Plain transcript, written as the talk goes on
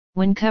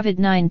When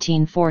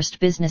COVID-19 forced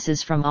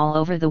businesses from all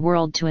over the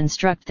world to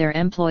instruct their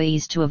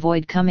employees to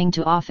avoid coming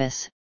to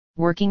office,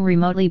 working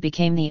remotely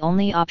became the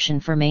only option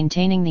for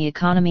maintaining the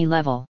economy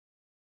level.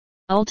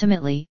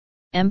 Ultimately,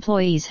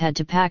 employees had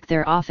to pack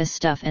their office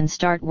stuff and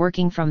start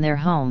working from their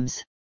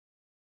homes.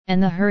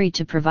 And the hurry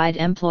to provide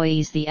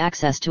employees the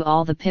access to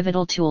all the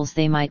pivotal tools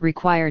they might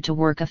require to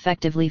work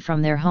effectively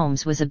from their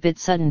homes was a bit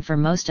sudden for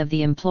most of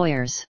the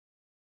employers.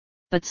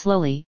 But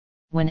slowly,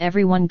 when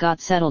everyone got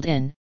settled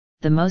in,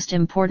 the most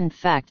important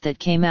fact that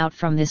came out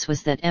from this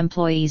was that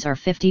employees are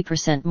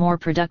 50% more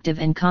productive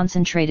and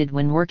concentrated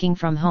when working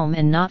from home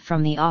and not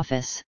from the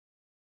office.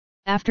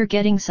 After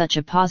getting such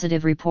a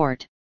positive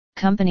report,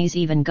 companies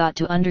even got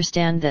to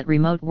understand that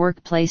remote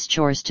workplace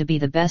chores to be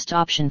the best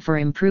option for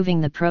improving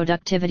the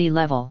productivity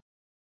level.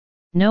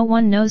 No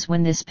one knows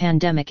when this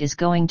pandemic is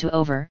going to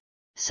over,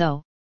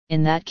 so,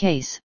 in that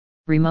case,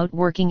 remote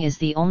working is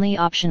the only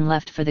option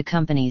left for the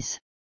companies.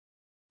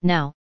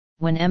 Now,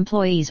 when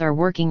employees are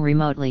working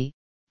remotely,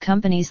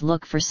 companies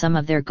look for some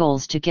of their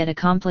goals to get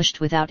accomplished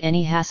without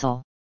any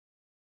hassle.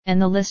 And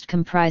the list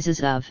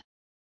comprises of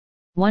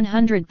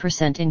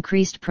 100%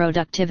 increased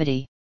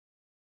productivity,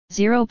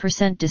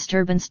 0%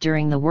 disturbance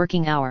during the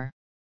working hour,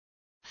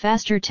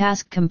 faster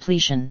task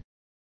completion.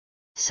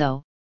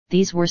 So,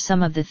 these were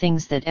some of the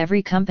things that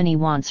every company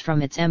wants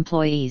from its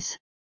employees.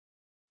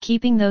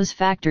 Keeping those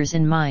factors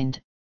in mind,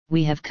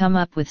 we have come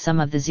up with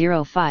some of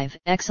the 05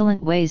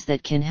 excellent ways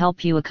that can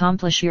help you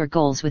accomplish your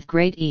goals with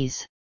great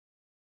ease.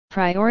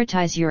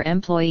 Prioritize your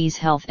employees'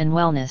 health and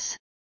wellness.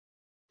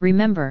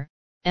 Remember,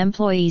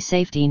 employee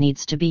safety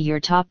needs to be your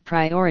top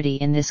priority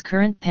in this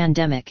current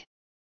pandemic.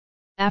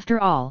 After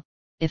all,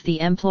 if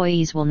the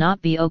employees will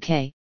not be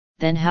okay,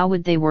 then how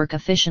would they work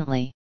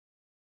efficiently?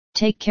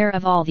 Take care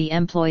of all the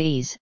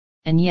employees,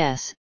 and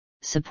yes,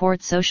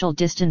 support social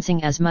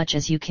distancing as much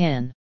as you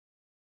can.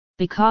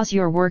 Because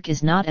your work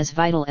is not as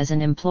vital as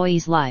an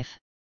employee's life.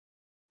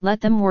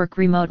 Let them work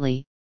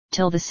remotely,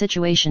 till the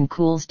situation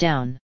cools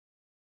down.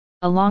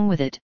 Along with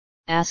it,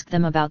 ask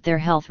them about their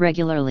health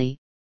regularly,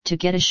 to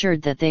get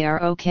assured that they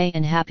are okay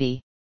and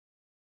happy.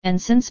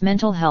 And since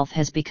mental health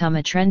has become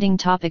a trending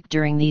topic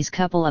during these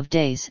couple of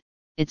days,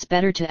 it's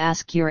better to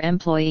ask your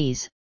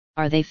employees,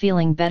 are they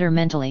feeling better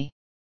mentally?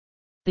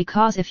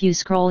 Because if you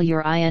scroll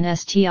your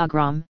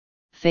Instagram,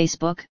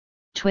 Facebook,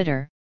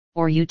 Twitter,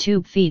 or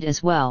YouTube feed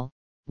as well,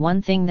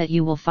 one thing that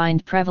you will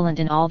find prevalent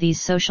in all these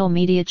social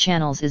media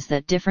channels is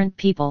that different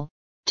people,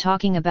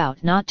 talking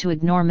about not to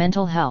ignore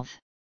mental health.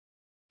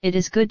 It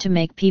is good to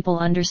make people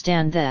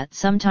understand that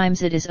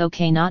sometimes it is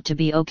okay not to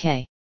be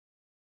okay.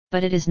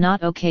 But it is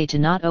not okay to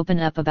not open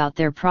up about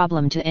their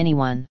problem to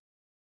anyone.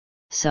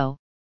 So,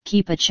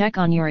 keep a check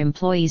on your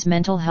employees'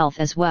 mental health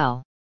as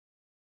well.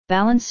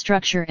 Balance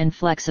structure and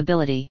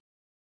flexibility.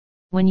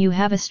 When you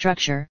have a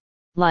structure,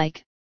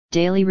 like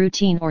daily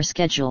routine or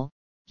schedule,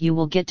 you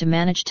will get to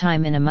manage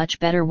time in a much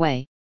better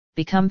way,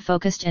 become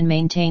focused and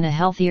maintain a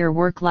healthier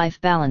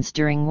work-life balance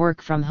during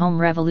work-from-home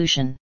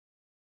revolution.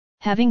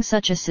 Having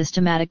such a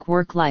systematic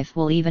work life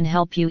will even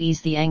help you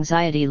ease the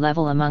anxiety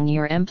level among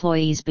your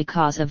employees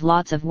because of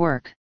lots of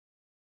work.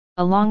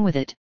 Along with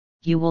it,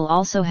 you will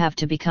also have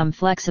to become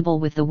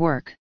flexible with the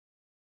work.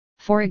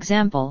 For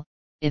example,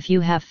 if you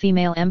have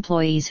female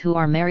employees who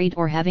are married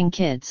or having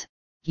kids,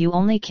 you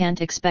only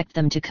can't expect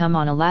them to come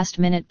on a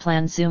last-minute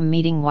planned Zoom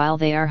meeting while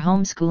they are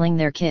homeschooling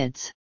their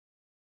kids.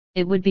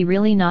 It would be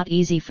really not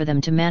easy for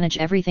them to manage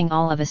everything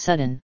all of a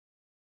sudden.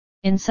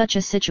 In such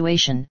a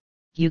situation,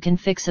 you can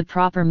fix a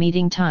proper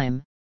meeting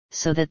time,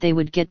 so that they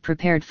would get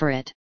prepared for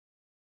it.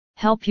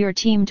 Help your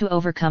team to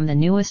overcome the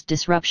newest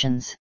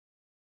disruptions.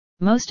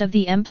 Most of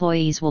the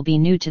employees will be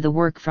new to the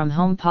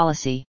work-from-home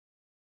policy.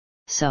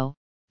 So,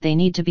 they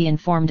need to be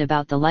informed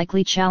about the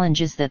likely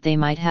challenges that they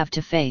might have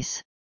to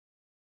face.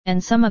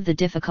 And some of the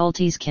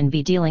difficulties can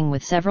be dealing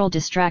with several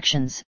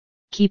distractions,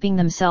 keeping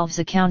themselves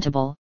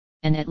accountable,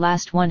 and at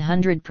last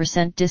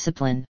 100%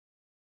 discipline.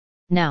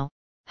 Now,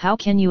 how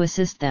can you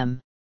assist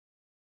them?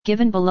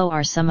 Given below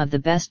are some of the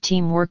best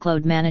team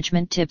workload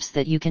management tips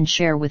that you can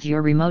share with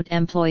your remote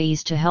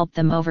employees to help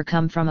them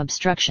overcome from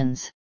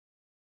obstructions.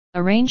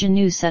 Arrange a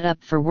new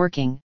setup for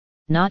working,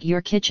 not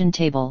your kitchen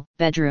table,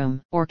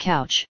 bedroom, or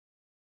couch.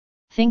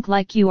 Think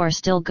like you are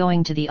still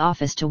going to the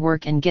office to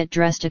work and get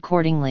dressed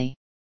accordingly.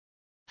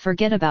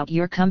 Forget about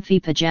your comfy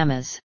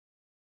pajamas.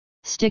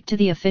 Stick to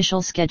the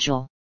official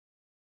schedule.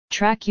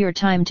 Track your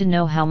time to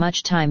know how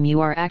much time you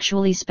are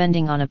actually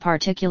spending on a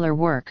particular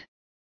work.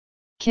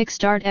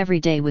 Kickstart every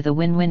day with a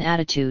win-win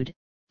attitude,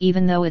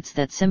 even though it's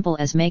that simple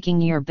as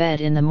making your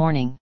bed in the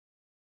morning.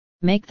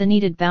 Make the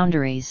needed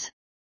boundaries.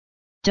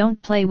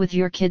 Don't play with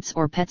your kids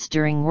or pets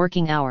during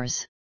working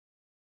hours.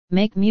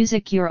 Make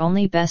music your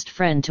only best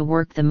friend to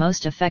work the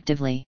most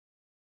effectively.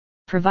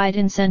 Provide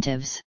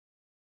incentives.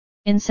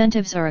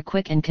 Incentives are a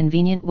quick and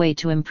convenient way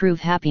to improve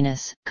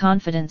happiness,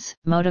 confidence,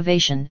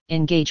 motivation,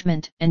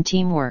 engagement, and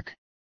teamwork.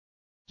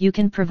 You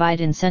can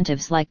provide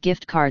incentives like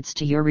gift cards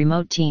to your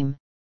remote team,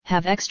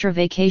 have extra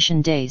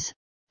vacation days,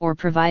 or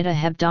provide a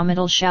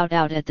hebdomadal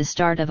shout-out at the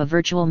start of a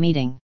virtual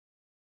meeting.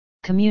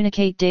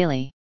 Communicate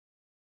daily.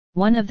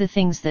 One of the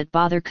things that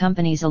bother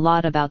companies a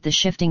lot about the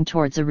shifting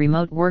towards a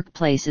remote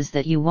workplace is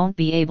that you won't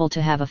be able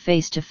to have a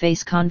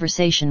face-to-face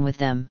conversation with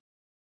them.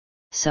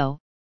 So,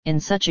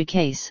 in such a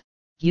case,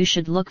 you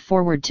should look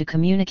forward to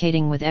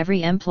communicating with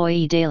every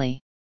employee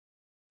daily.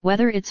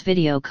 Whether it's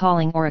video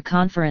calling or a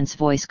conference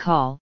voice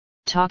call,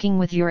 talking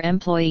with your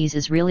employees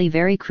is really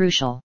very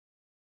crucial.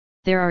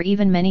 There are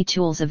even many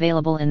tools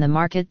available in the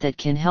market that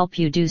can help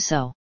you do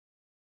so.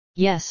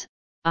 Yes,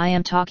 I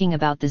am talking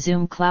about the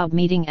Zoom Cloud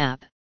Meeting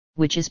app,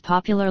 which is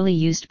popularly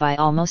used by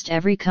almost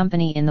every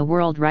company in the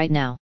world right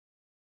now.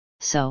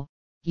 So,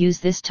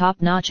 use this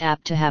top-notch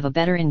app to have a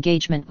better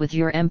engagement with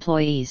your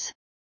employees.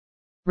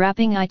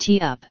 Wrapping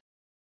IT up.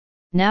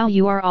 Now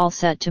you are all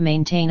set to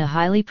maintain a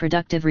highly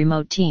productive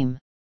remote team.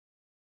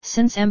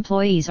 Since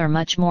employees are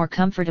much more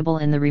comfortable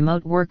in the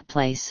remote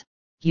workplace,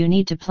 you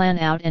need to plan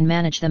out and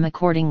manage them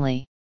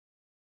accordingly.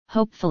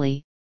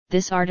 Hopefully,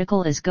 this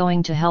article is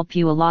going to help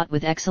you a lot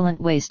with excellent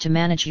ways to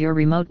manage your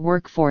remote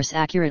workforce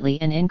accurately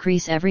and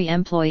increase every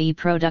employee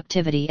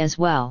productivity as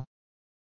well.